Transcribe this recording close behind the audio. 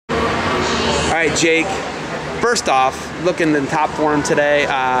right, Jake. First off, looking in top form today,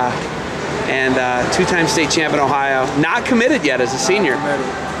 and two-time state champ in Ohio. Not committed yet as a senior.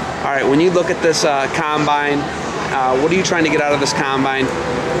 All right, when you look at this combine, what are you trying to get out of this combine?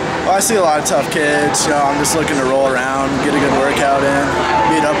 Well, I see a lot of tough kids. You know, I'm just looking to roll around, get a good workout in,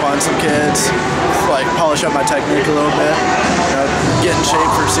 beat up on some kids, like polish up my technique a little bit. You know, get in shape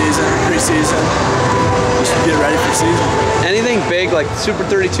for preseason. Just get ready for season. Anything big like Super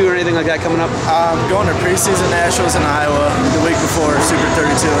 32 or anything like that coming up? I'm going to preseason nationals in Iowa the week before Super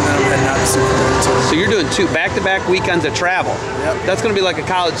 32, and then I'm heading out to Super 32. So you're doing two back-to-back weekends of travel. Yep. That's going to be like a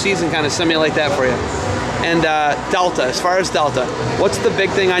college season, kind of simulate that for you. And Delta, as far as Delta, what's the big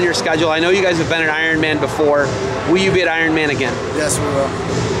thing on your schedule? I know you guys have been at Ironman before. Will you be at Ironman again? Yes, we will.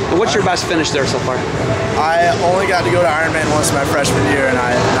 And what's your best finish there so far? I only got to go to Ironman once my freshman year, and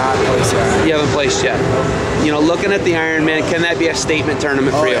I have not placed yet. You haven't placed yet. You know, looking at the Ironman, can that be a statement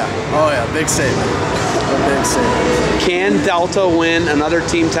tournament for you? Yeah. Oh yeah, big statement. A big statement. Can Delta win another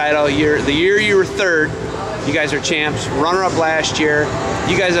team title? The year you were third, you guys are champs, runner-up last year.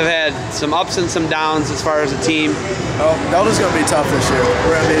 You guys have had some ups and some downs as far as a team. Oh, Delta's going to be tough this year.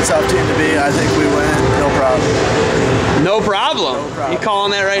 We're going to be a tough team to beat. I think we win. No problem. No problem? No problem. You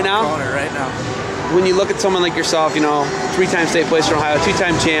calling that right now? I'm calling it right now. When you look at someone like yourself, you know, three-time state placer in Ohio,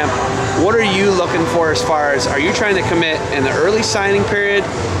 two-time champ, what are you looking for as far as, are you trying to commit in the early signing period,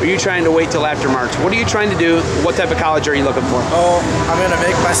 or are you trying to wait till after March? What are you trying to do? What type of college are you looking for? Oh, I'm going to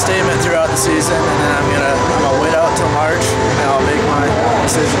make my statement throughout the season, and then I'm gonna wait out till March, and I'll make my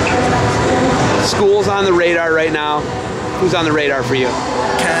decision. Schools on the radar right now. Who's on the radar for you?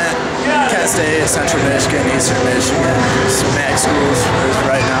 Kent State, Central Michigan, Eastern Michigan, MAC schools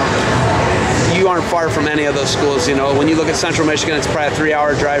right now. You aren't far from any of those schools, you know. When you look at Central Michigan, it's probably a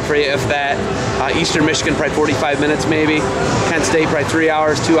 3-hour drive for you, if that. Eastern Michigan, probably 45 minutes maybe. Kent State, probably 3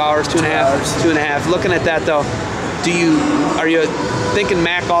 hours, 2 hours, two and a half. Looking at that though, are you thinking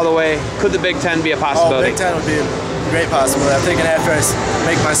MAC all the way? Could the Big Ten be a possibility? Oh, Big Ten would be a great possibility. I'm thinking after I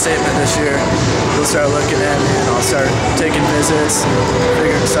make my statement this year, they'll start looking at me and I'll start taking visits,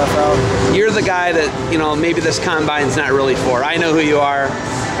 figuring stuff out. You're the guy that, you know, maybe this combine's not really for. I know who you are.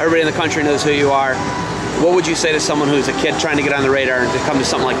 Everybody in the country knows who you are. What would you say to someone who's a kid trying to get on the radar and to come to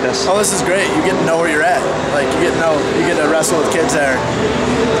something like this? Oh, this is great. You get to know where you're at. Like, you get to wrestle with kids that are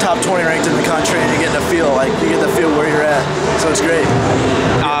top 20 ranked in the country, and you get to feel where you're at. So it's great.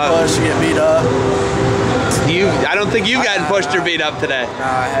 You get pushed, you get beat up. I don't think you've gotten pushed or beat up today. No,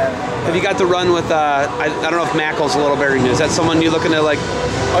 I haven't. Have you got to run with, I don't know if Mackle's a little better than you. Is that someone you're looking to like?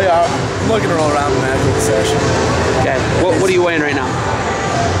 Oh yeah, I'm looking to roll around the Mackle session. Okay. What are you weighing right now?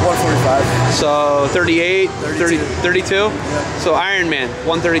 145. So 38, 32? Yeah. So Ironman,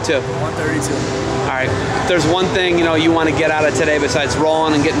 132. 132. All right. If there's one thing, you know, you want to get out of today besides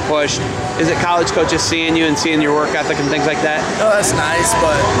rolling and getting pushed, is it college coaches seeing you and seeing your work ethic and things like that? No, that's nice,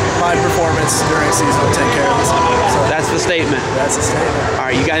 but my performance during the season will take care of itself. So that's the statement. That's the statement. All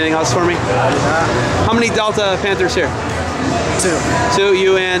right. You got anything else for me? I do not. How many Delta Panthers here? 2.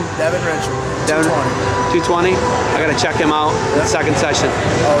 You and? Devin Richard. 220. I got to check him out. Yep. Second session.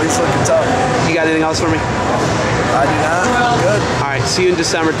 Oh, he's looking tough. You got anything else for me? I do not. Good. All right. See you in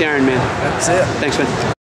December at the Ironman. Yep, see ya. Thanks, man.